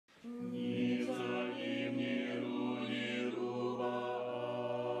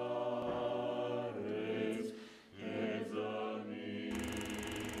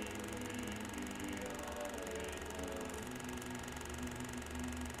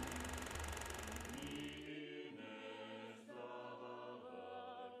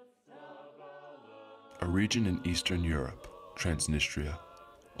A region in Eastern Europe, Transnistria,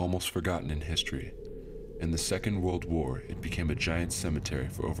 almost forgotten in history. In the Second World War, it became a giant cemetery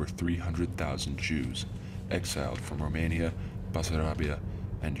for over 300,000 Jews, exiled from Romania, Bessarabia,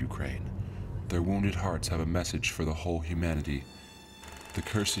 and Ukraine. Their wounded hearts have a message for the whole humanity. The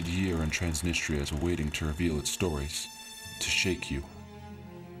cursed year in Transnistria is waiting to reveal its stories, to shake you.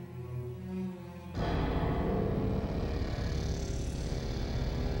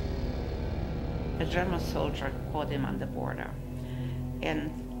 A German soldier caught him on the border, and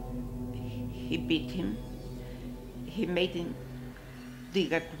he beat him. He made him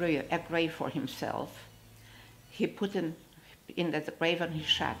dig a grave for himself. He put him in the grave and he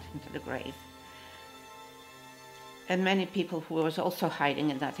shot into the grave. And many people who was also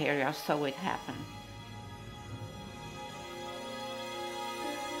hiding in that area saw it happen.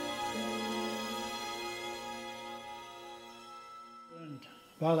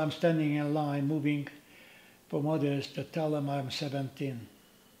 While I'm standing in line, moving for mothers to tell them I'm 17.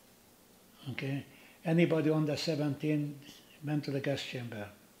 Okay? Anybody under 17 went to the gas chamber.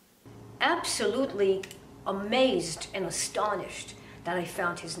 Absolutely amazed and astonished that I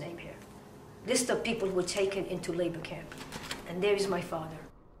found his name here. List of people who were taken into labor camp. And there is my father.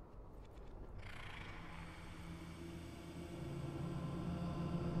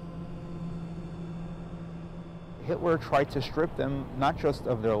 Hitler tried to strip them not just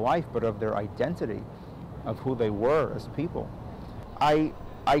of their life, but of their identity, of who they were as people. I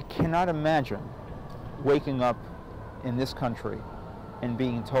cannot imagine waking up in this country and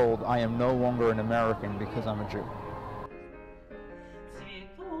being told I am no longer an American because I'm a Jew.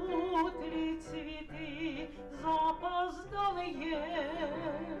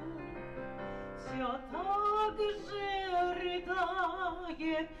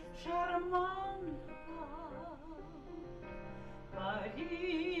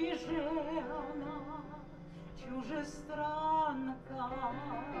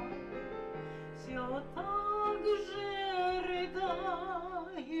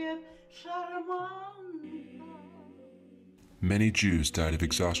 Many Jews died of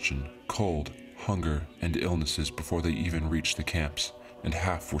exhaustion, cold, hunger, and illnesses before they even reached the camps, and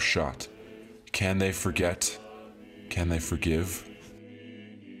half were shot. Can they forget? Can they forgive?